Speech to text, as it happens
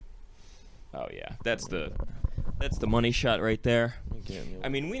Oh yeah, that's the money shot right there. I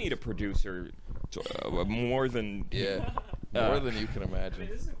mean, we need a producer more than more than you can imagine. I mean,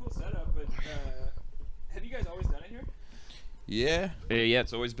 this is a cool setup, but have you guys always done it here? Yeah. Yeah,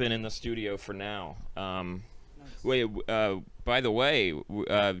 it's always been in the studio for now. Nice. Wait, by the way,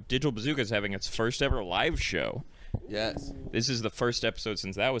 Digital Bazooka is having its first ever live show. Yes. This is the first episode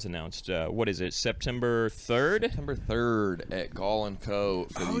since that was announced. What is it, September 3rd? September 3rd at Gall & Co.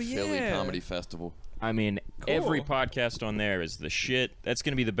 for the Philly yeah. Comedy Festival. I mean, Cool. every podcast on there is the shit. That's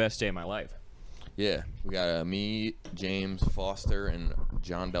going to be the best day of my life. Yeah. We got me, James Foster, and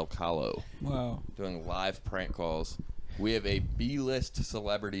John Del Calo Wow. doing live prank calls. We have a B-list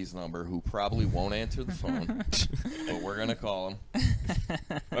celebrities number who probably won't answer the phone, but we're going to call him.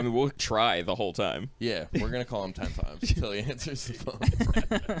 I mean, we'll try the whole time. Yeah, we're going to call him 10 times until he answers the phone.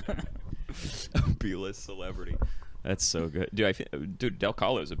 B-list celebrity. That's so good. Dude, Del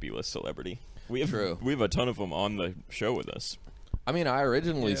Calo's a B-list celebrity. We have a ton of them on the show with us. I mean, I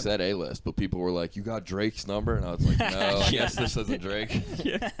originally said A-list, but people were like, you got Drake's number? And I was like, no, I guess this isn't Drake.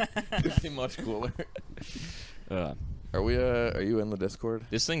 It'd be much cooler. Are you in the Discord?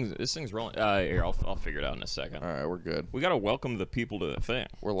 This thing's rolling. Here, I'll figure it out in a second. All right, we're good. We gotta welcome the people to the thing.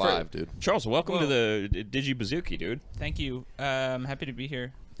 We're live, dude. Charles, welcome to the Digi Bazooki, dude. Thank you. I'm happy to be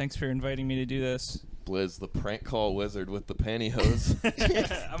here. Thanks for inviting me to do this. Blizz, the prank call wizard with the pantyhose.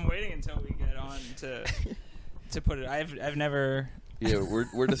 I'm waiting until we get on to put it. I've never. Yeah,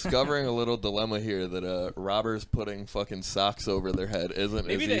 we're discovering a little dilemma here that robbers putting fucking socks over their head isn't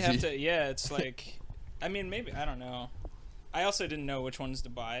Maybe as they easy. have to. Yeah, it's like. I mean, maybe I don't know. I also didn't know which ones to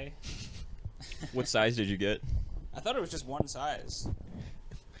buy. What size did you get? I thought it was just one size.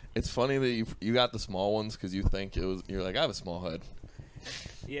 It's funny that you got the small ones because you think you're like, I have a small head.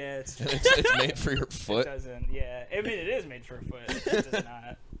 Yeah, it's It's made for your foot. It doesn't. Yeah, I mean it is made for a foot. It does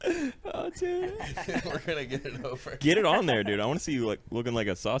not. Oh, dude. We're gonna get it over. Get it on there, dude. I want to see you looking like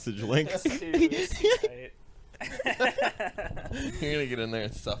a sausage link. Dude, this is tight. You're gonna get in there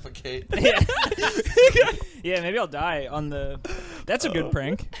and suffocate. Yeah. Yeah, maybe I'll die on the. That's a good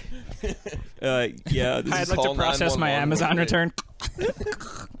prank. Yeah. I'd is like to call process my 911 Amazon when return.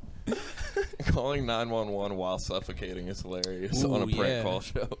 Calling 911 while suffocating is hilarious on a prank call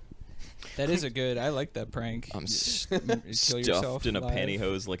show. That is a good. I like that prank. I'm Kill stuffed yourself in a live.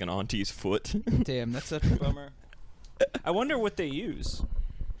 pantyhose like an auntie's foot. Damn, that's such a bummer. I wonder what they use.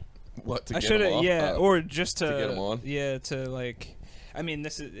 What to I get should them have, off? yeah, or just to get 'em on? Yeah, to like. I mean,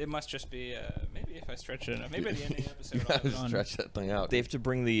 it must just be. Maybe if I stretch it enough. Maybe at the end of the episode, You I'll have gotta it on. stretch that thing out. They have to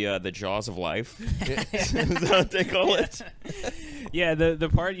bring the jaws of life. Is that what they call it? Yeah, the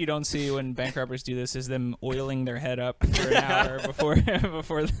part you don't see when bank robbers do this is them oiling their head up for an hour before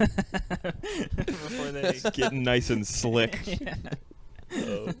they Getting nice and slick. Yeah.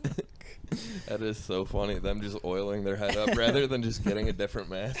 Oh. That is so funny. Them just oiling their head up rather than just getting a different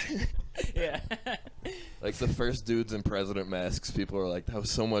mask. Yeah. Like the first dudes in president masks, people are like, that was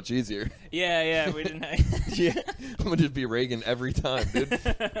so much easier. Yeah, we didn't. Yeah, I'm gonna just be Reagan every time, dude.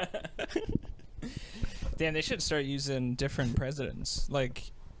 Damn, they should start using different presidents,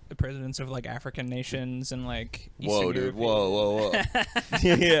 like the presidents of like African nations and like. Whoa, Eastern dude. European- Whoa.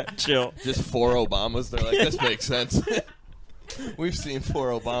 Yeah, chill. Just 4 Obamas. They're like, this makes sense. We've seen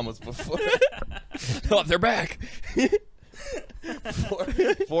 4 Obamas before. Oh, they're back.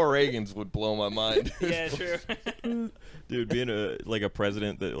 4 Reagans would blow my mind. Yeah, true. Dude, being a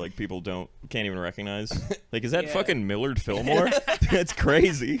president that like people can't even recognize. Like, is that fucking Millard Fillmore? That's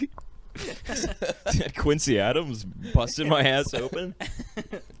crazy. Quincy Adams busted my ass open.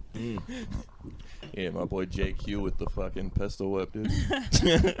 Yeah, my boy JQ with the fucking pistol whip, dude.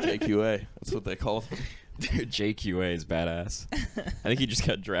 JQA. That's what they call him. Dude, JQA is badass. I think he just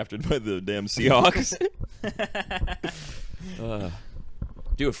got drafted by the damn Seahawks.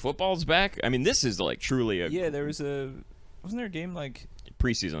 Dude, football's back. I mean, this is like truly a Yeah, wasn't there a game like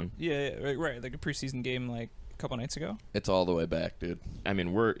preseason. Yeah, right, like a preseason game like a couple nights ago. It's all the way back, dude. I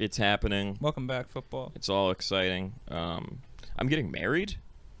mean, it's happening. Welcome back, football. It's all exciting. I'm getting married.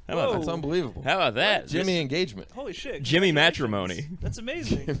 How about That's unbelievable. How about that? Jimmy engagement. Holy shit! Jimmy congratulations. matrimony. That's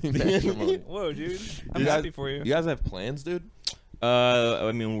amazing. Jimmy matrimony. Whoa, dude! I'm You guys- happy for you. You guys have plans, dude?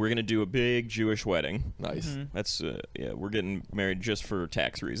 I mean, we're gonna do a big Jewish wedding. Nice. Mm-hmm. That's we're getting married just for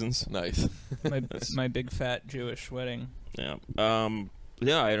tax reasons. Nice. My big fat Jewish wedding. Yeah.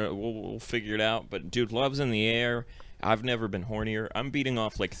 Yeah. I don't. We'll figure it out. But dude, love's in the air. I've never been hornier. I'm beating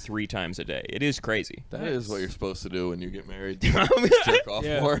off like 3 times a day. It is crazy. That Nice. is what you're supposed to do when you get married. Jerk off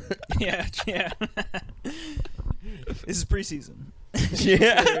Yeah. more. Yeah. This is preseason.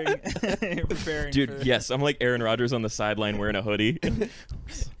 Yeah. You're preparing Dude, for yes, I'm like Aaron Rodgers on the sideline wearing a hoodie.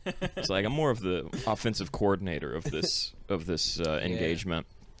 It's like I'm more of the offensive coordinator of this engagement.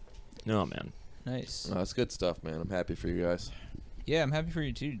 No, man. Nice. No, that's good stuff, man. I'm happy for you guys. Yeah, I'm happy for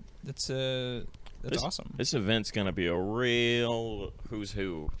you too. That's awesome. This event's gonna be a real who's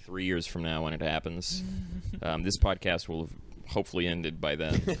who 3 years from now when it happens. This podcast will have hopefully ended by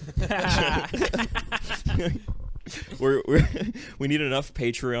then. We need enough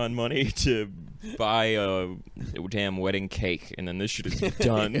Patreon money to buy a damn wedding cake, and then this shit is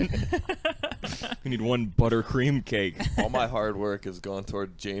done. We need one buttercream cake. All my hard work has gone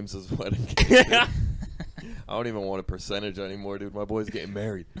toward James's wedding cake. I don't even want a percentage anymore, dude. My boy's getting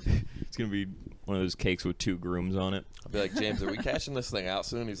married. It's gonna be one of those cakes with 2 grooms on it. I'll be like, James, are we cashing this thing out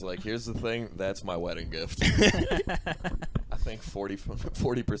soon? He's like, here's the thing. That's my wedding gift. I think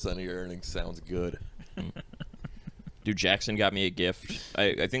 40% of your earnings sounds good. Dude, Jackson got me a gift.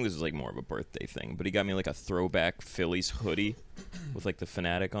 I think this is like more of a birthday thing, but he got me like a throwback Phillies hoodie with like the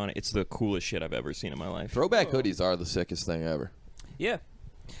Fanatic on it. It's the coolest shit I've ever seen in my life. Throwback hoodies are the sickest thing ever. Yeah.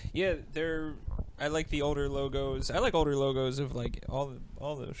 Yeah, I like the older logos. I like older logos of like all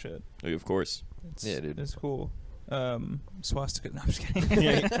those shit. Of course. Yeah, dude. It's cool. Swastika. No, I'm just kidding.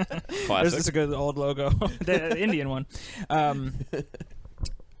 Yeah. There's Classic. just a good old logo, the Indian one.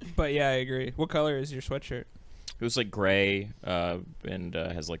 But yeah, I agree. What color is your sweatshirt? It was like gray and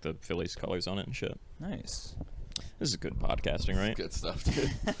has like the Phillies colors on it and shit. Nice. This is good podcasting, right? Good stuff,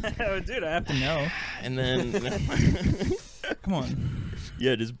 dude. Oh, dude, I have to know. And then, Come on.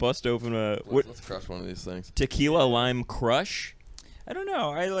 yeah, just bust open Let's crush one of these things. tequila lime crush. I don't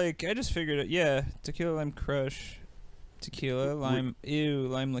know. I just figured it. Yeah, tequila lime crush, tequila lime.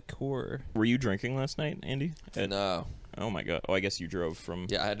 Lime liqueur. Were you drinking last night, Andy? No. Oh my god. Oh, I guess you drove from.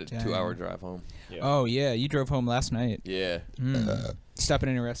 Yeah, I had a 2-hour drive home. Yeah. Oh yeah, you drove home last night. Yeah. Stopping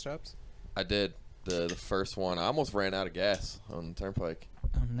in any rest stops? I did. The first one, I almost ran out of gas on the turnpike.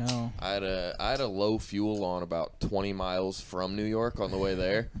 Oh no. I had a low fuel on about 20 miles from New York on the way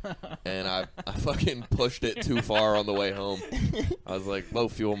there, and I fucking pushed it too far on the way home. I was like, low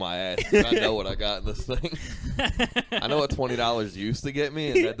fuel my ass. I know what I got in this thing. I know what $20 used to get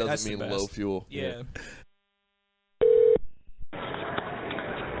me, and that That's doesn't the mean best. low fuel. Yeah.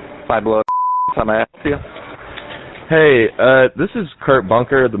 Five Below. How may I help you? Hey, this is Kurt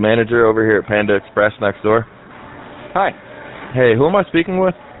Bunker, the manager over here at Panda Express next door. Hi, Hey, who am I speaking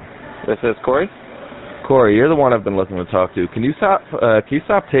with? this is Corey. Corey, you're the one I've been looking to talk to. Can you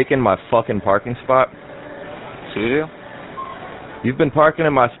stop taking my fucking parking spot? Studio? You've been parking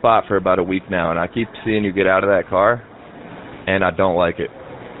in my spot for about a week now, and I keep seeing you get out of that car, and I don't like it.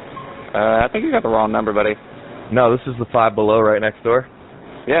 I think you got the wrong number, buddy. No, this is the Five Below right next door.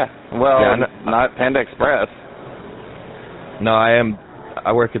 Yeah, well, Yeah, not Panda Express. No,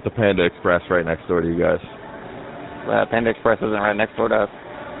 I work at the Panda Express right next door to you guys. Panda Express isn't right next door to us.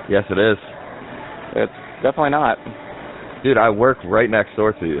 Yes, it is. It's definitely not. Dude, I work right next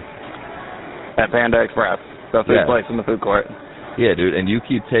door to you. At Panda Express, the food Yeah. place in the food court. Yeah, dude, and you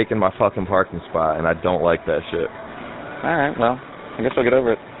keep taking my fucking parking spot, and I don't like that shit. All right, well, I guess we'll get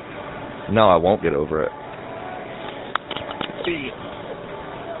over it. No, I won't get over it.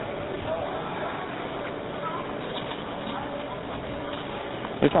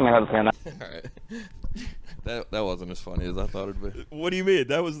 Please tell me how to stand up. All right. That wasn't as funny as I thought it'd be. What do you mean?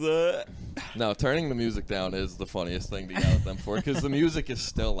 That was the. No, turning the music down is the funniest thing to yell at them for, because the music is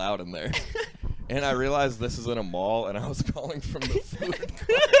still loud in there. And I realized this is in a mall, and I was calling from the food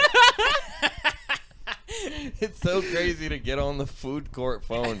court. It's so crazy to get on the food court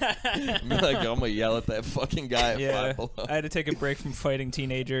phone and be like, I'm going to yell at that fucking guy at Yeah. Five Below. I had to take a break from fighting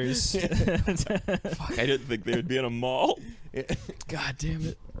teenagers. Fuck, I didn't think they would be in a mall. God damn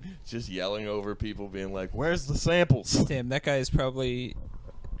it. Just yelling over people being like, where's the samples? Damn, that guy is probably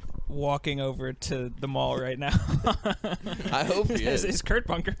walking over to the mall right now. I hope he is. Is Kurt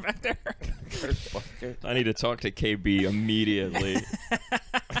Bunker back there? I need to talk to KB immediately.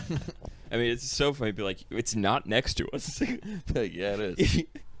 I mean, it's so funny. Be like, it's not next to us. Yeah, it is.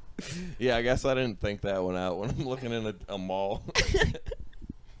 Yeah, I guess I didn't think that one out when I'm looking in a mall.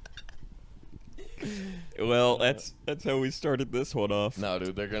 Well, that's how we started this one off. No,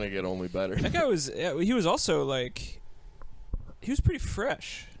 dude, they're going to get only better. That guy was. He was also like. He was pretty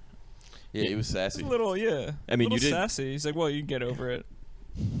fresh. Yeah, he was sassy. A little, yeah. I mean, a little you did- sassy. He's like, well, you can get over it.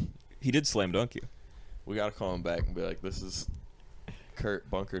 He did slam dunk you. We got to call him back and be like, this is Kurt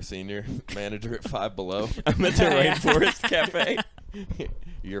Bunker Sr., manager at Five Below. I'm at the Rainforest Cafe.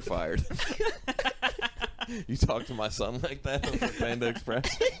 You're fired. You talk to my son like that over Panda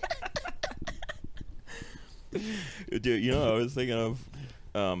Express? Dude, you know, I was thinking of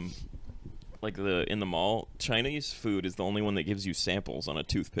like in the mall, Chinese food is the only one that gives you samples on a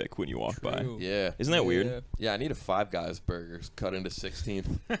toothpick when you walk by. Yeah. Isn't that weird? Yeah, I need a Five Guys burger cut into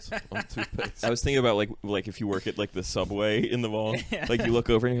 16th on toothpicks. I was thinking about like if you work at like the Subway in the mall, like you look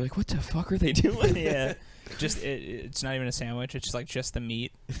over and you're like, what the fuck are they doing? Yeah. Just it's not even a sandwich. It's just the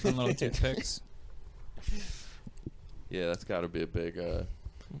meat on little toothpicks. Yeah, that's got to be a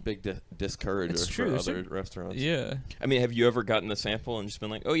big discourager for other restaurants. Yeah. I mean, have you ever gotten the sample and just been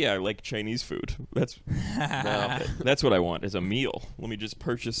like, oh yeah, I like Chinese food. That's what I want is a meal. Let me just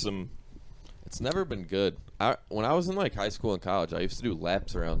purchase some. It's never been good. When I was in like high school and college, I used to do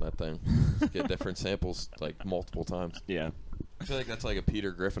laps around that thing, get different samples like multiple times. Yeah. I feel like that's like a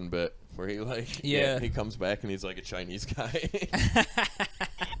Peter Griffin bit where he he comes back and he's like a Chinese guy.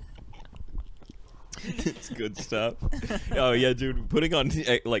 It's good stuff. Oh yeah, dude, putting on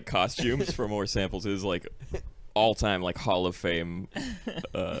like costumes for more samples is like all time like Hall of Fame.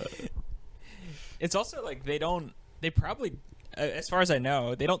 It's also like they probably as far as I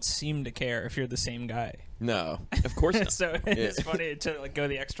know, they don't seem to care if you're the same guy. No, of course not. So it's funny to like go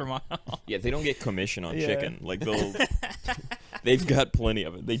the extra mile. Yeah, they don't get commission on chicken. Like they've got plenty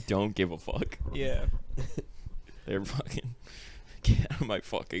of it. They don't give a fuck. Yeah. They're fucking get out of my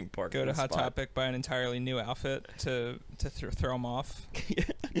fucking parking Go to Hot spot. Topic, buy an entirely new outfit to throw them off. Yeah.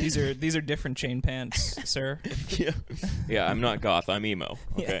 These are different chain pants, sir. Yeah. I'm not goth. I'm emo.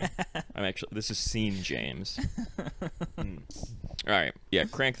 Okay. I'm actually. This is Scene James. All right. Yeah.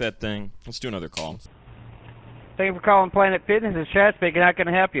 Crank that thing. Let's do another call. Thank you for calling Planet Fitness. It's Chad speaking. How can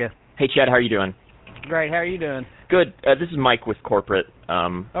I help you? Hey, Chad. How are you doing? Great. How are you doing? Good. This is Mike with corporate.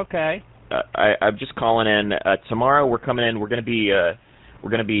 Okay. I'm just calling in. Tomorrow we're coming in. We're gonna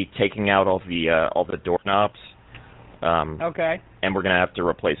be taking out all the doorknobs. Okay. And we're gonna have to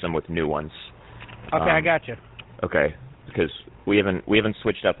replace them with new ones. Okay, I got you. Okay, because we haven't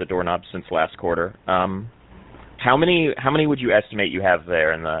switched out the doorknobs since last quarter. How many would you estimate you have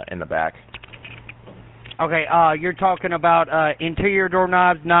there in the back? Okay. You're talking about interior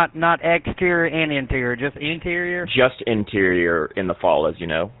doorknobs, not exterior and interior, just interior. Just interior in the fall, as you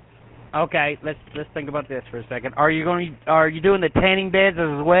know. Okay, let's think about this for a second. Are you doing the tanning beds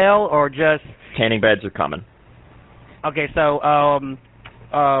as well, or just tanning beds are coming? Okay, so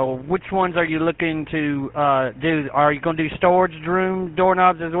which ones are you looking to do? Are you going to do storage room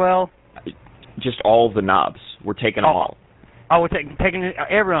doorknobs as well? Just all the knobs. We're taking them all. Oh, we're taking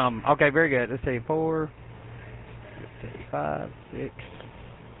every of them. Okay, very good. Let's see, 4, let's see, 5, 6.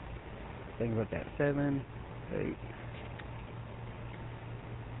 Think about that. 7, 8.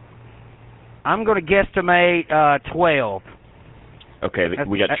 I'm going to guesstimate 12. Okay,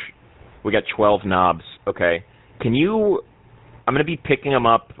 we got 12 knobs. Okay, I'm going to be picking them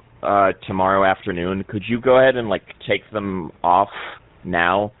up tomorrow afternoon. Could you go ahead and like take them off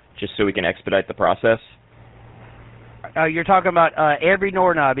now, just so we can expedite the process? You're talking about every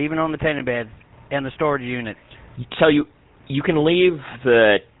doorknob, even on the tanning beds and the storage units. So you can leave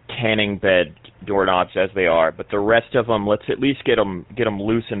the tanning bed doorknobs as they are, but the rest of them, let's at least get them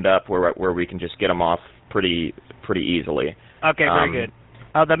loosened up where we can just get them off pretty easily. Okay, very good.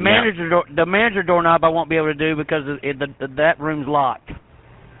 The manager doorknob I won't be able to do because that room's locked.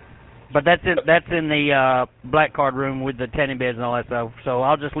 But that's in the black card room with the tanning beds and all that stuff. So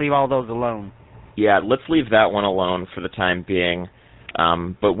I'll just leave all those alone. Yeah, let's leave that one alone for the time being.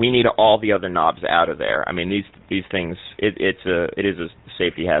 But we need all the other knobs out of there. I mean, these things, it is a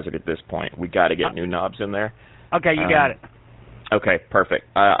safety hazard at this point. We got to get new knobs in there. Okay, you got it. Okay, perfect.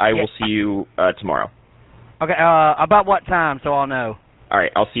 I will see you tomorrow. Okay, about what time, so I'll know? All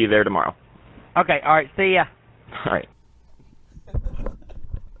right, I'll see you there tomorrow. Okay, all right, see ya. All right.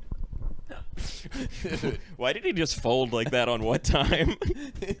 Why did he just fold like that on what time?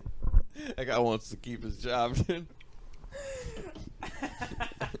 That guy wants to keep his job, dude.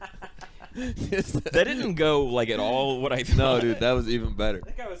 That didn't go like at all what I thought. No, dude, that was even better.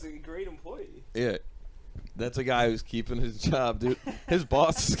 That guy was a great employee. Yeah. That's a guy who's keeping his job, dude. His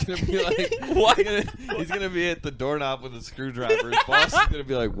boss is going to be like, what? He's going to be at the doorknob with a screwdriver. His boss is going to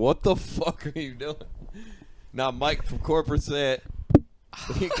be like, what the fuck are you doing? Now, Mike from corporate said,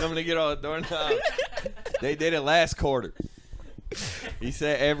 he coming to get all the doorknobs. They did it last quarter. He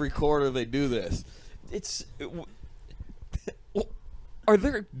said every quarter they do this. Are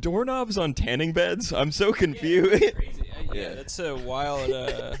there doorknobs on tanning beds? I'm so confused. Yeah, crazy. Yeah, that's a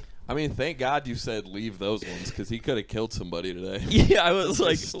wild. I mean, thank God you said leave those ones, because he could have killed somebody today. Yeah, I was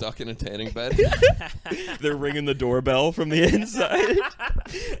like stuck in a tanning bed. They're ringing the doorbell from the inside.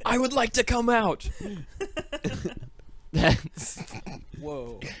 I would like to come out. That's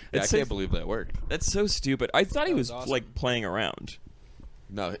whoa. Yeah, I can't believe that worked. That's so stupid. I thought he was awesome. like playing around.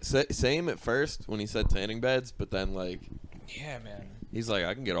 No, same at first when he said tanning beds, but then like, Yeah, man. he's like,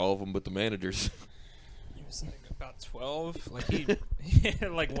 I can get all of them, but the managers. He was like about 12. Like he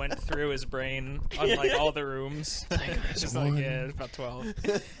like went through his brain on like all the rooms. Just like about 12.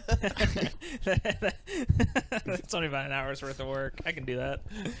 It's only about an hour's worth of work. I can do that.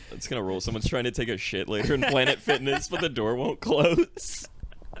 It's gonna roll. Someone's trying to take a shit later in Planet Fitness, but the door won't close.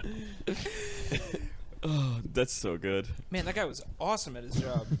 Oh, that's so good. Man, that guy was awesome at his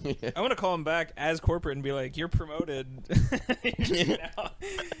job. Yeah. I want to call him back as corporate and be like, "You're promoted."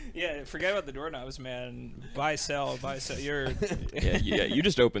 Yeah, forget about the doorknobs, man. Buy, sell. You're. Yeah, you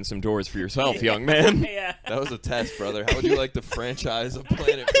just opened some doors for yourself, young man. Yeah. That was a test, brother. How would you like the franchise of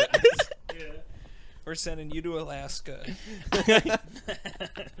Planet Fitness? Yeah. We're sending you to Alaska.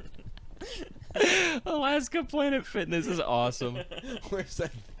 Alaska Planet Fitness is awesome. Where's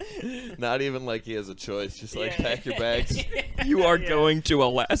that? Not even like he has a choice. Just like pack your bags. You are going to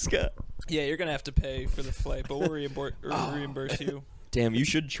Alaska. Yeah, you're gonna have to pay for the flight, but we'll reimburse you. Damn, you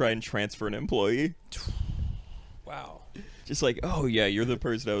should try and transfer an employee. Wow. Just like, oh yeah, you're the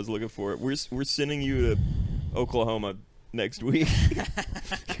person I was looking for. We're sending you to Oklahoma next week.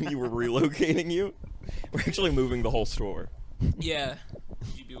 You were relocating you. We're actually moving the whole store. Yeah.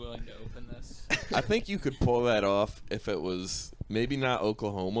 Would you be willing to open this? I think you could pull that off if it was maybe not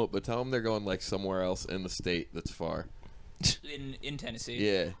Oklahoma, but tell them they're going like somewhere else in the state that's far. In Tennessee.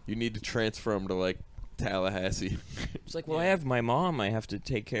 Yeah, you need to transfer them to like Tallahassee. It's like, well, I have my mom I have to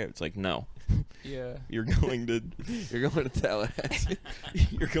take care of. It's like, no. Yeah. You're going to Tallahassee.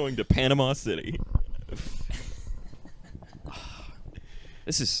 You're going to Panama City.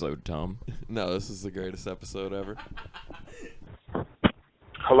 This is so dumb. No, this is the greatest episode ever.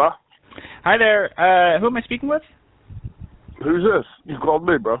 Hello? Hi there. Who am I speaking with? Who's this? You called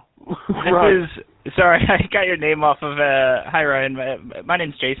me, bro. Sorry, I got your name off of. Hi, Ryan. My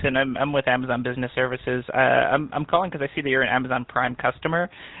name's Jason. I'm with Amazon Business Services. I'm calling because I see that you're an Amazon Prime customer,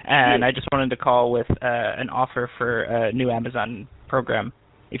 and I just wanted to call with an offer for a new Amazon program,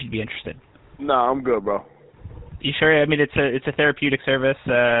 if you'd be interested. No, I'm good, bro. You sure? I mean, it's a therapeutic service.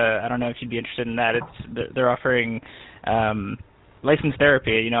 I don't know if you'd be interested in that. They're offering licensed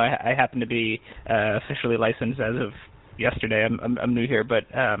therapy. You know, I happen to be officially licensed as of yesterday. I'm new here, but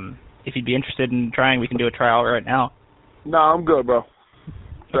if you'd be interested in trying, we can do a trial right now. No, I'm good, bro.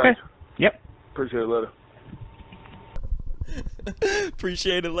 Thanks. Okay. Yep. Appreciate it later.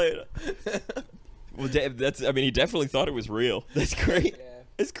 Appreciate it later. Well, I mean, he definitely thought it was real. That's great. Yeah.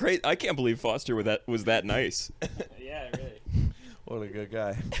 It's great. I can't believe Foster was that nice. Yeah, really. What a good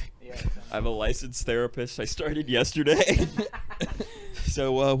guy. Yeah. I'm a licensed therapist. I started yesterday.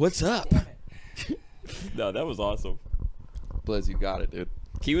 So, what's up? No, that was awesome. Blizz, you got it, dude.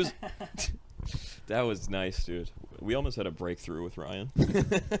 He was... That was nice, dude. We almost had a breakthrough with Ryan.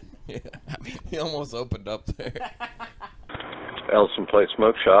 Yeah. I mean, he almost opened up there. Ellison Plate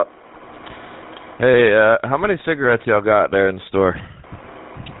Smoke Shop. Hey, how many cigarettes y'all got there in the store?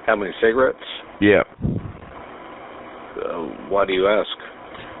 How many cigarettes? Yeah. Why do you ask?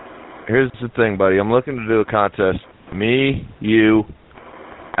 Here's the thing, buddy. I'm looking to do a contest. Me, you,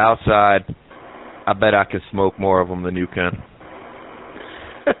 outside. I bet I could smoke more of them than you can.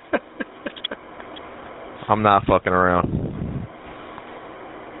 I'm not fucking around.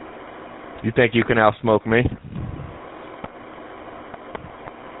 You think you can outsmoke me?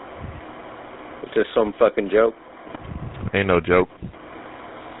 Is this some fucking joke? Ain't no joke.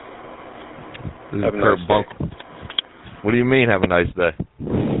 This is Have a Kurt nice Bunk. day. What do you mean, have a nice day?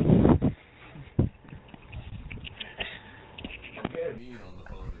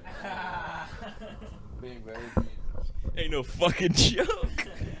 Ain't no fucking joke.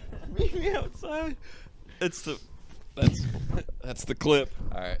 Meet me outside. That's the clip.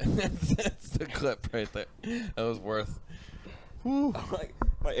 All right. That's the clip right there. That was worth. Whew.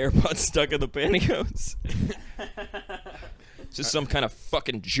 My AirPod's stuck in the pantyhose. Is this some kind of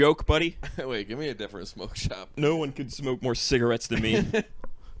fucking joke, buddy? Wait, give me a different smoke shop. No one could smoke more cigarettes than me.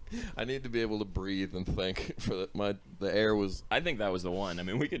 I need to be able to breathe and think. The air was. I think that was the one. I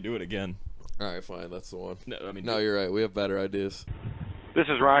mean, we could do it again. All right, fine. That's the one. No, you're right. We have better ideas. This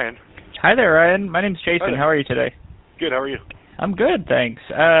is Ryan. Hi there, Ryan. My name's Jason. Hi there. How are you today? Good, how are you? I'm good, thanks.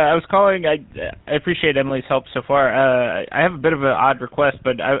 I was calling. I appreciate Emily's help so far. I have a bit of an odd request,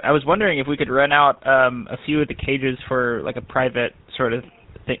 but I was wondering if we could rent out a few of the cages for like a private sort of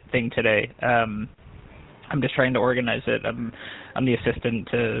thing today. I'm just trying to organize it. I'm the assistant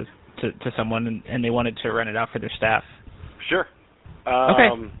to someone, and they wanted to rent it out for their staff. Sure.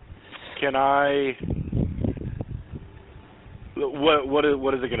 Okay. Can I... What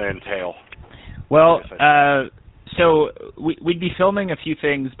is it going to entail? Well, So we'd be filming a few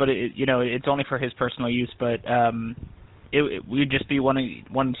things, but it's only for his personal use. But we'd just be wanting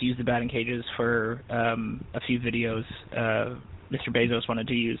to use the batting cages for a few videos Mr. Bezos wanted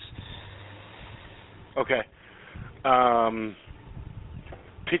to use. Okay.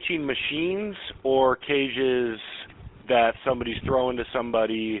 Pitching machines or cages that somebody's throwing to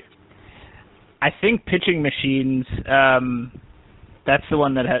somebody? I think pitching machines. That's the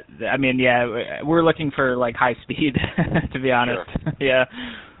one that we're looking for like high speed, to be honest. Sure. Yeah.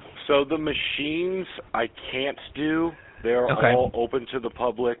 So the machines I can't do. They're all open to the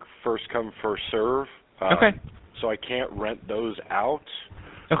public, first come, first serve. Okay. So I can't rent those out.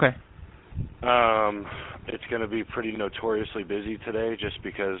 Okay. It's going to be pretty notoriously busy today just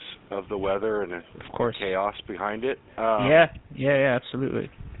because of the weather and of course chaos behind it. Yeah, absolutely.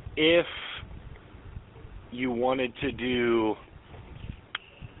 If you wanted to do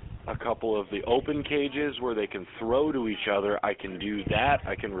a couple of the open cages where they can throw to each other, I can do that.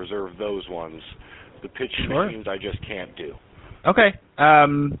 I can reserve those ones. The pitching machines I just can't do. Okay.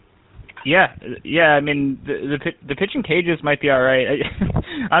 Yeah. I mean, the pitching cages might be all right.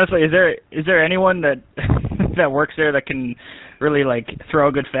 Honestly, is there anyone that that works there that can really like throw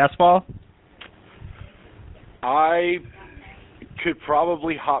a good fastball? I could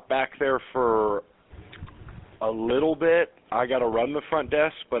probably hop back there for a little bit. I got to run the front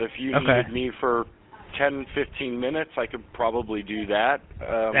desk, but if you needed me for 10, 15 minutes, I could probably do that.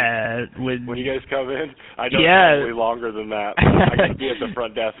 When you guys come in, I know it's probably longer than that. I got to be at the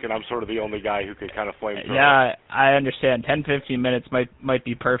front desk, and I'm sort of the only guy who can kind of flame throw. Yeah, I understand. 10, 15 minutes might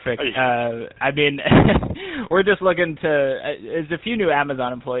be perfect. I mean, we're just looking to. There's a few new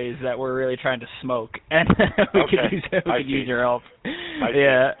Amazon employees that we're really trying to smoke, and we could use your help.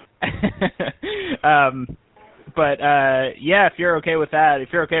 Yeah. But if you're okay with that,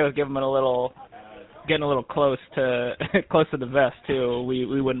 if you're okay with getting a little close to the vest too,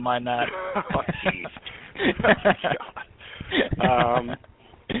 we wouldn't mind that. Oh, jeez.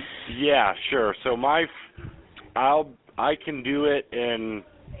 Yeah, sure. So I can do it, and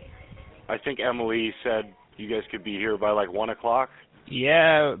I think Emily said you guys could be here by like 1:00.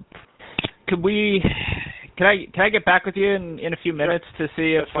 Yeah. Can I get back with you in a few minutes to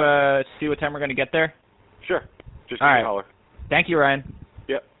see what time we're going to get there? Sure. Just give me a holler. Thank you, Ryan.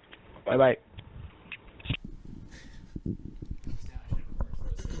 Yep. Bye-bye.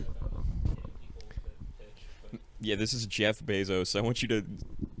 Yeah, this is Jeff Bezos. I want you to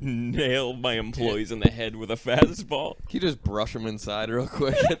nail my employees in the head with a fastball. Can you just brush them inside real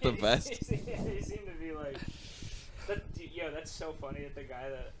quick at the vest? They seem to be like, that's so funny that the guy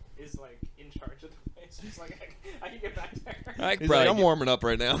that is like in charge of the place is like, I can get back there. He's like, I'm warming up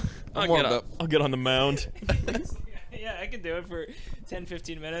right now. I'll get on the mound. Yeah, I can do it for 10,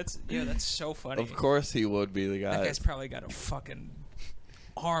 15 minutes. Yeah, that's so funny. Of course he would be the guy. That guy's probably got a fucking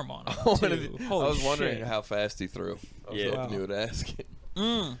arm on him, too. I was wondering how fast he threw. I was hoping you would ask.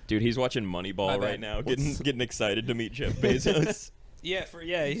 Dude, he's watching Moneyball right now, getting excited to meet Jeff Bezos. I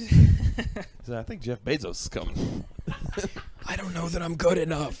think Jeff Bezos is coming. I don't know that I'm good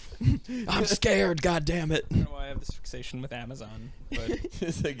enough. I'm scared, goddammit. I don't know why I have this fixation with Amazon. But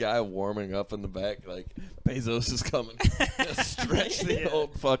there's a guy warming up in the back like, Bezos is coming. Stretch the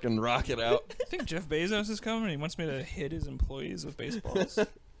old fucking rocket out. I think Jeff Bezos is coming. He wants me to hit his employees with baseballs.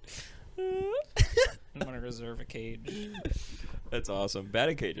 I'm going to reserve a cage. That's awesome.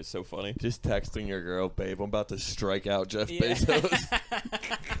 Batting cage is so funny. Just texting your girl, babe, I'm about to strike out Jeff Bezos.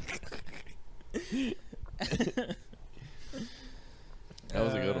 That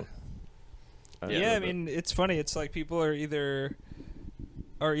was a good one. I mean, it's funny. It's like people are either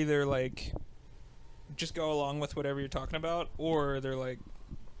like just go along with whatever you're talking about, or they're like,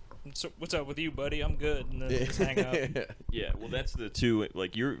 so what's up with you, buddy? I'm good, and then just hang out. Yeah, well, that's the two.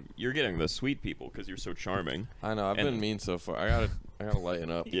 Like you're getting the sweet people because you're so charming. I know. I've been mean so far. I gotta lighten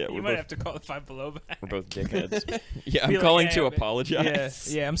up. Yeah, you might have to call the Five Below back. We're both dickheads. Yeah, I'm calling to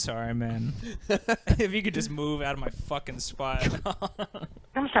apologize. Yeah, I'm sorry, man. If you could just move out of my fucking spot.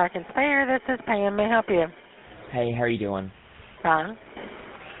 I'm Shark and Spare. This is Pam. May I help you? Hey, how are you doing? Fine.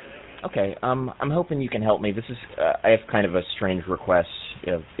 Okay, I'm hoping you can help me. This is I have kind of a strange request,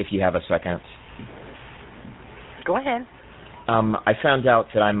 if you have a second. Go ahead. I found out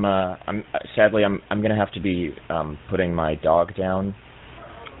that I'm sadly I'm gonna have to be putting my dog down.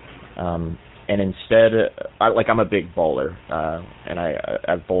 And instead, I'm a big bowler, and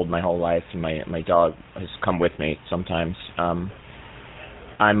I've bowled my whole life, and my dog has come with me sometimes. I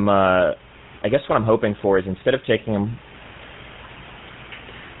guess what I'm hoping for is instead of taking him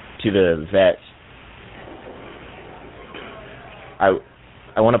to the vet, I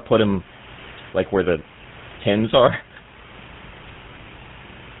want to put him like where the pins are?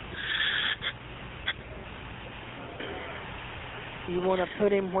 You want to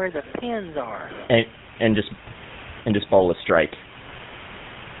put him where the pins are. And just bowl a strike.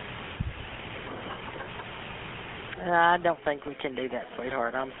 I don't think we can do that,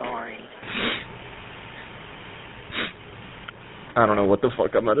 sweetheart. I'm sorry. I don't know what the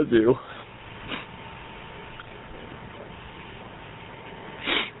fuck I'm gonna do.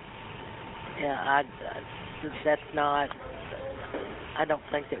 Yeah, that's not. I don't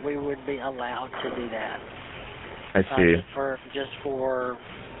think that we would be allowed to do that. I see. Just for.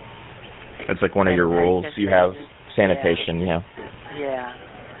 That's like one of your rules. You have sanitation, yeah. Yeah.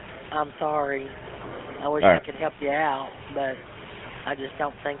 I'm sorry. I wish All right. I could help you out, but I just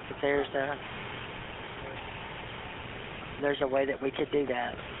don't think that there's a way that we could do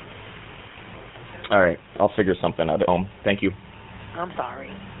that. All right. I'll figure something out at home. Thank you. I'm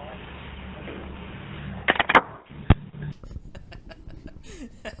sorry.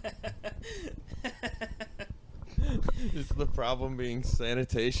 Is the problem being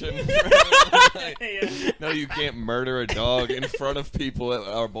sanitation? No, you can't murder a dog in front of people at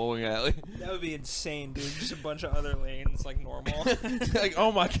our bowling alley. That would be insane, dude. Just a bunch of other lanes like normal. Like,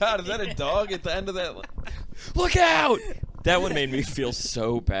 oh my god, is that a dog at the end of that? Look out! That one made me feel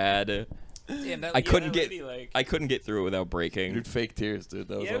so bad. Damn, I couldn't get through it without breaking. Dude, fake tears, dude.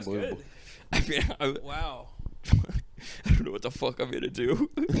 That was unbelievable. Wow. I don't know what the fuck I'm gonna do.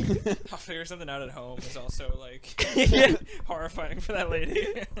 I'll figure something out at home is also like Yeah. horrifying for that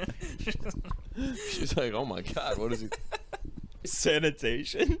lady. She's like, oh my god, what is he?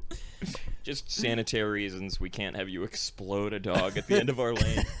 Sanitation? Just sanitary reasons we can't have you explode a dog at the end of our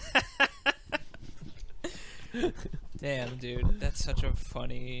lane. Damn, dude, that's such a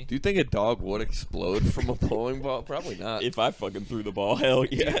funny. Do you think a dog would explode from a bowling ball? Probably not. If I fucking threw the ball, hell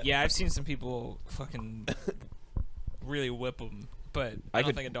yeah. Dude, yeah, I've seen some people fucking really whip them, but I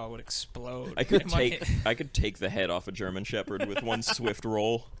don't think a dog would explode. I could take the head off a German Shepherd with one swift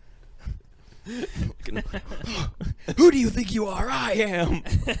roll. Who do you think you are? I am.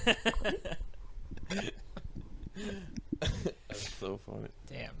 That's so funny.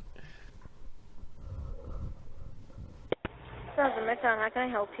 Damn. Midtown, how can I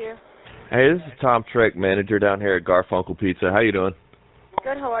help you? Hey, this is Tom Trick, manager down here at Garfunkel Pizza. How you doing?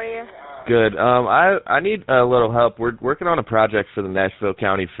 Good, how are you? Good. I need a little help. We're working on a project for the Nashville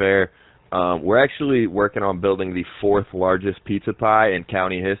County Fair. We're actually working on building the 4th largest pizza pie in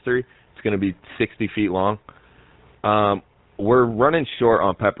county history. It's going to be 60 feet long. We're running short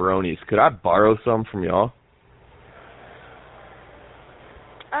on pepperonis. Could I borrow some from y'all?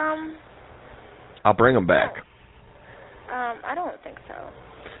 I'll bring them back. I don't think so.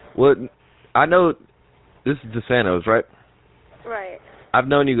 Well, I know this is DeSanto's, right? Right. I've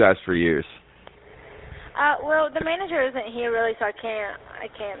known you guys for years. Well, the manager isn't here really, so I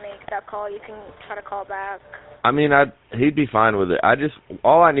can't make that call. You can try to call back. I mean, he'd be fine with it.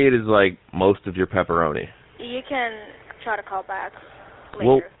 All I need is like most of your pepperoni. You can try to call back later.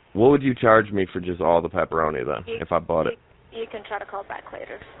 Well, what would you charge me for just all the pepperoni then, if I bought it? You can try to call back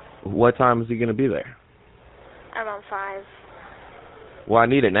later. What time is he going to be there? Around 5. Well, I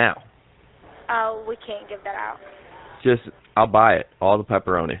need it now. We can't give that out. I'll buy it, all the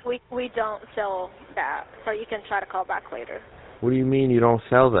pepperoni. We don't sell that, so you can try to call back later. What do you mean you don't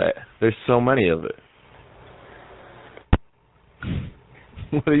sell that? There's so many of it.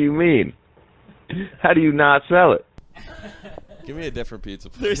 What do you mean? How do you not sell it? Give me a different pizza,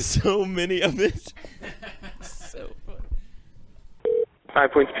 please. There's so many of it. So funny.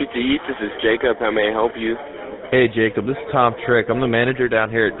 5 Points Pizza Eats, this is Jacob. How may I help you? Hey, Jacob, this is Tom Trick. I'm the manager down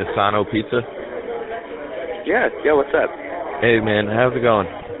here at DeSanto Pizza. Yeah, what's up? Hey, man, how's it going?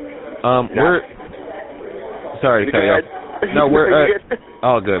 We're... Sorry to cut you off. No, we're...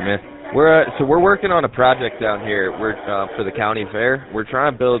 all good, man. We're working on a project down here. We're for the county fair. We're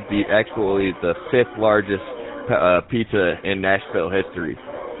trying to build the 5th largest pizza in Nashville history,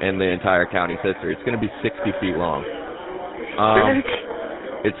 in the entire county's history. It's going to be 60 feet long.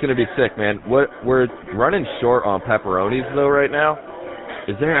 It's going to be sick, man. We're running short on pepperonis, though, right now.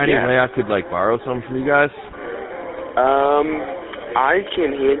 Is there any way I could, borrow some from you guys? I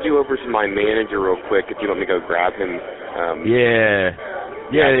can hand you over to my manager real quick if you want me to go grab him. Yeah.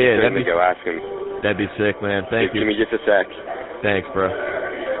 Let me go ask him. That'd be sick, man. Thank you. Give me just a sec. Thanks, bro.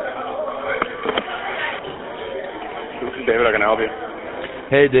 This is David. How can I help you?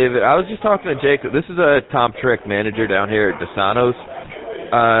 Hey, David. I was just talking to Jacob. This is Tom Trick, manager down here at DeSanto's.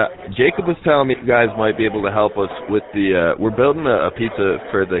 Jacob was telling me you guys might be able to help us with the, we're building a pizza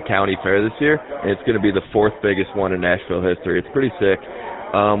for the county fair this year, and it's going to be the 4th biggest one in Nashville history. It's pretty sick.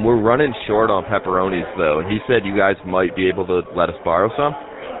 We're running short on pepperonis, though, and he said you guys might be able to let us borrow some.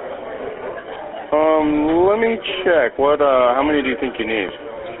 Let me check. How many do you think you need?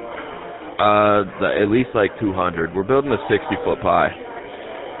 At least like 200. We're building a 60-foot pie.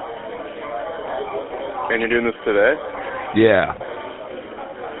 And you're doing this today? Yeah.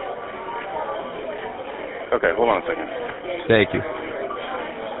 Okay, hold on a second. Thank you.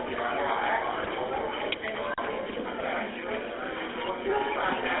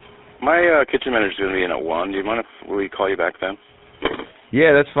 My kitchen manager's going to be in at 1. Do you mind if we call you back then?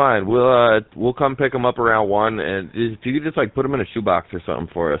 Yeah, that's fine. We'll come pick them up around 1, and if you could just like put them in a shoebox or something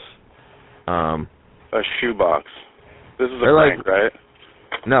for us. A shoebox. This is a like, prank, right?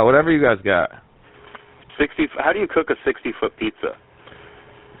 No, whatever you guys got. 60. How do you cook a 60-foot pizza?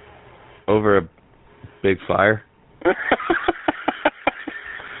 Over a big fire.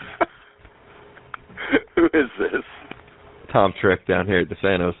 Who is this? Tom Trick down here at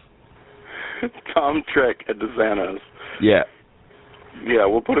DeSantos. Tom Trick at DeSantos. Yeah. Yeah,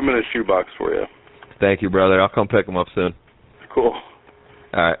 we'll put him in a shoebox for you. Thank you, brother. I'll come pick them up soon. Cool.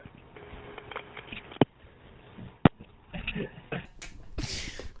 All right.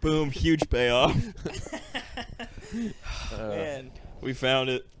 Boom, huge payoff. Man. We found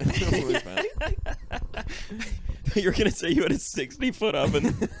it. You were going to say you had a 60-foot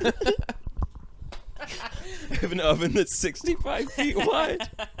oven. I have an oven that's 65 feet wide.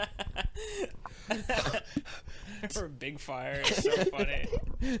 For a big fire, it's so funny.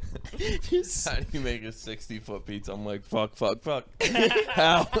 How do you make a 60-foot pizza? I'm like, fuck.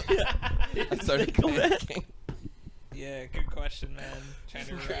 How? I started panicking. Yeah, good question, man. Trying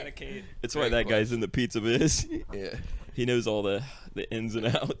to eradicate. It's why that guy's in the pizza biz. Yeah. He knows all the ins and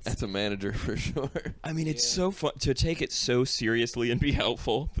outs. That's a manager for sure. I mean, it's so fun to take it so seriously and be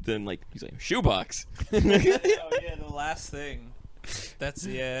helpful, but then, like, he's like, shoebox. Oh, yeah, the last thing. That's,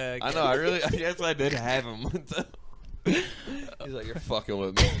 yeah. I know, I guess I did have him. He's like, you're fucking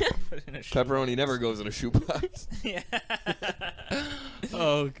with me. Pepperoni never goes in a shoebox. Yeah.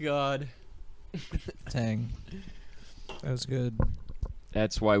 Oh, God. Dang. That was good.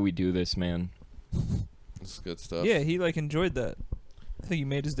 That's why we do this, man. This is good stuff. Yeah, he like enjoyed that. I think he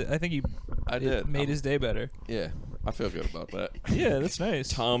made his day. I think he made his day better. Yeah, I feel good about that. Yeah, that's nice.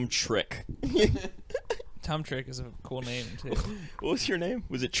 Tom Trick. Tom Trick is a cool name too. What was your name?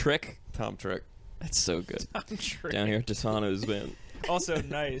 Was it Trick? Tom Trick. That's so good. Tom Trick. Down here at DeSano's, man. Also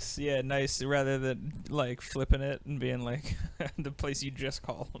nice. Yeah, nice. Rather than like flipping it and being like the place you just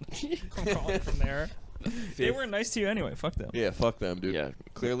called. I'm calling from there. They weren't nice to you anyway. Fuck them. Yeah, fuck them, dude. Yeah.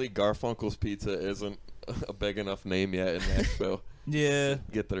 Clearly, Garfunkel's Pizza isn't a big enough name yet in Nashville. Yeah.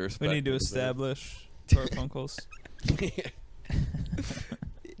 Get the respect. We need to establish Garfunkel's.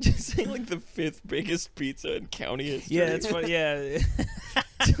 Just saying like the 5th biggest pizza in county history. Yeah, it's funny. Yeah.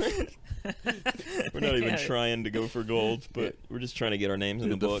 We're not even trying to go for gold, but we're just trying to get our names in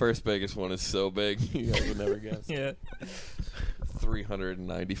the book. The first biggest one is so big, you guys would never guess. Yeah.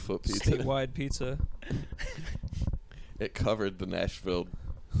 390-foot pizza. Statewide pizza. It covered the Nashville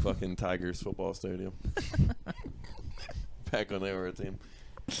fucking Tigers football stadium. Back when they were a team.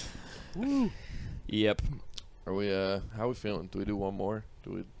 Woo. Yep. Are we how are we feeling? Do we do one more?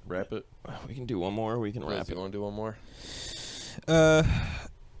 Do we wrap it? We can do one more. We can wrap it. You want to do one more?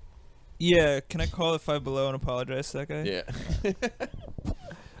 Yeah. Can I call it Five Below and apologize to that guy? Yeah.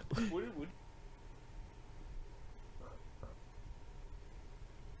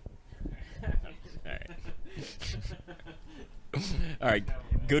 All right.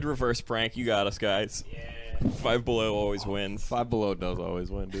 Good reverse prank. You got us, guys. Yeah. Five Below always wins. Five Below does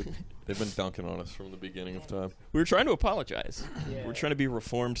always win, dude. They've been dunking on us from the beginning of time. We were trying to apologize. Yeah. We're trying to be a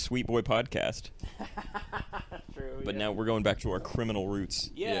reformed sweet boy podcast. True. But now we're going back to our criminal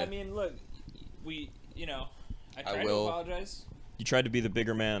roots. Yeah, I mean, look, I tried to apologize. You tried to be the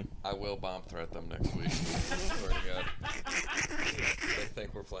bigger man. I will bomb threat them next week. Swear to God. They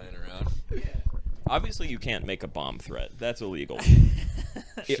think we're playing around. Yeah. Obviously, you can't make a bomb threat. That's illegal.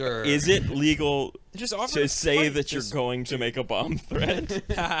 Sure. Is it legal Just offer to to say fight that you're going to make a bomb threat?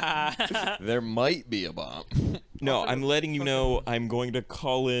 There might be a bomb. No, I'm letting you know I'm going to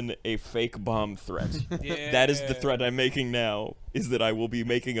call in a fake bomb threat. Yeah. That is the threat I'm making now, is that I will be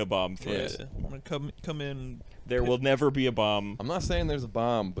making a bomb threat. Yeah. I'm gonna come in. There will never be a bomb. I'm not saying there's a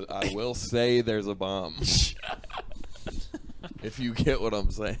bomb, but I will say there's a bomb. If you get what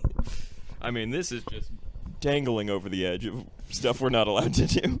I'm saying. I mean, this is just dangling over the edge of stuff we're not allowed to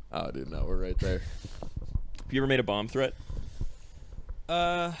do. Oh, dude, no, we're right there. Have you ever made a bomb threat?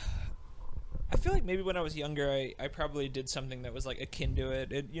 I feel like maybe when I was younger, I probably did something that was like akin to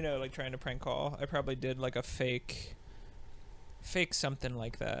it. Like trying to prank call. I probably did like a fake, fake something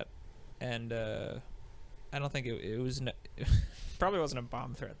like that, and I don't think it was. Probably wasn't a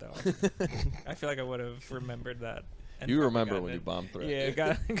bomb threat though. I feel like I would have remembered that. You remember when you bomb threat?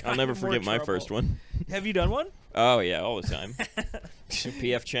 Yeah, I'll never forget my first one. Have you done one? Oh yeah, all the time.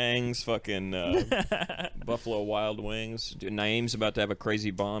 P.F. Chang's, fucking Buffalo Wild Wings. Dude, Naeem's about to have a crazy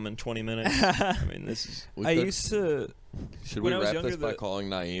bomb in 20 minutes. I mean, this is. Should we wrap this by calling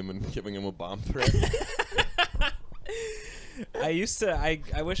Naeem and giving him a bomb threat? I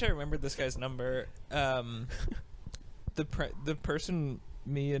wish I remembered this guy's number. The person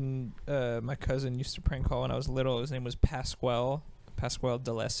me and my cousin used to prank call when I was little. His name was Pasquale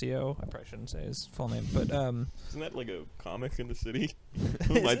D'Alessio. I probably shouldn't say his full name, but isn't that like a comic in the city?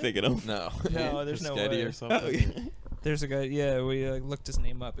 Who am I thinking of? No, there's no way. Or something. Oh, yeah. There's a guy. Yeah, we looked his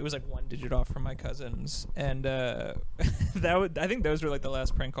name up. It was like 1 digit off from my cousin's, and I think those were like the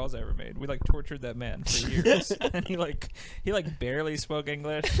last prank calls I ever made. We like tortured that man for years, and he barely spoke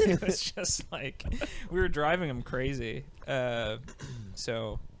English. It was just like we were driving him crazy.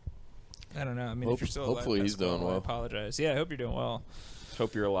 So I don't know. I mean, if you're still alive, hopefully he's doing well. I apologize. Yeah, I hope you're doing well.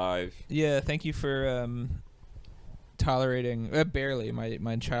 Hope you're alive. Yeah, thank you for tolerating barely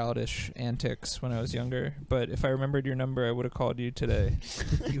my childish antics when I was younger. But if I remembered your number, I would have called you today.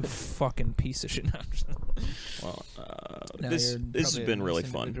 You fucking piece of shit. Well, this has been really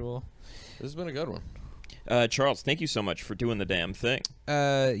fun. This has been a good one. Charles, thank you so much for doing the damn thing.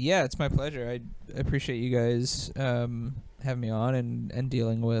 Yeah, it's my pleasure. I appreciate you guys having me on and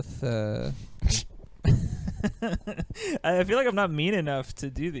dealing with. I feel like I'm not mean enough to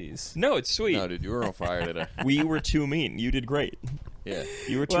do these. No, it's sweet. No, dude, you were on fire today. We were too mean. You did great. Yeah.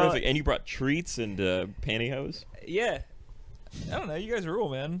 You were terrific. And you brought treats and pantyhose. Yeah. I don't know. You guys rule,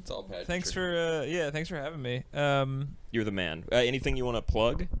 man. It's all pageantry. Thanks for having me. You're the man. Anything you want to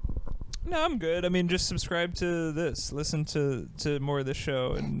plug? No, I'm good. I mean, just subscribe to this. Listen to more of this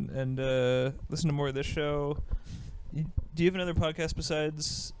show and listen to more of this show. Do you have another podcast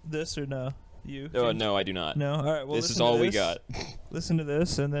besides this or no? You? Oh, no, I do not. No? All right. Well, this is all we got. Listen to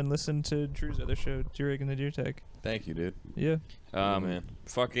this and then listen to Drew's other show, Drewig and the Deer Tech. Thank you, dude. Yeah. Man.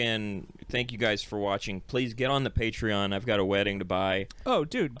 Fucking thank you guys for watching. Please get on the Patreon. I've got a wedding to buy. Oh,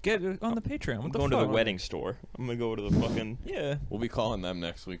 dude, get on the Patreon. I'm going to the wedding store. I'm going to go to the fucking... Yeah. We'll be calling them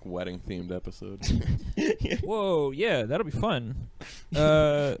next week wedding-themed episode. Yeah. Whoa, yeah, that'll be fun.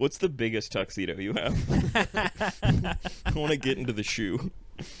 What's the biggest tuxedo you have? I want to get into the shoe.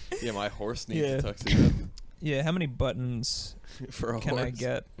 Yeah, my horse needs a tuxedo. Yeah, how many buttons for a can horse? I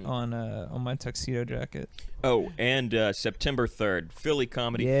get on my tuxedo jacket? Oh, and September 3rd, Philly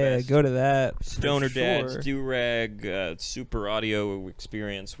Comedy Yeah, Fest. go to that. Stoner Dads, Do-Rag, super audio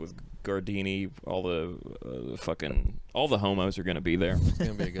experience with Gardini. All the homos are going to be there. It's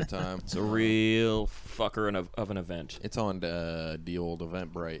going to be a good time. It's a real fucker of an event. It's on the old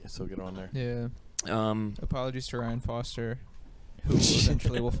Eventbrite, so get on there. Yeah. Apologies to Ryan Foster, who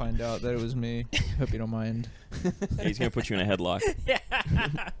eventually will find out that it was me. Hope you don't mind. Yeah, he's going to put you in a headlock.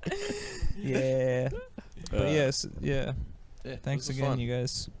 Yeah. But yes, yeah. Yeah, Thanks again, fun. you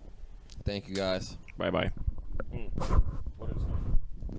guys. Thank you, guys. Bye-bye.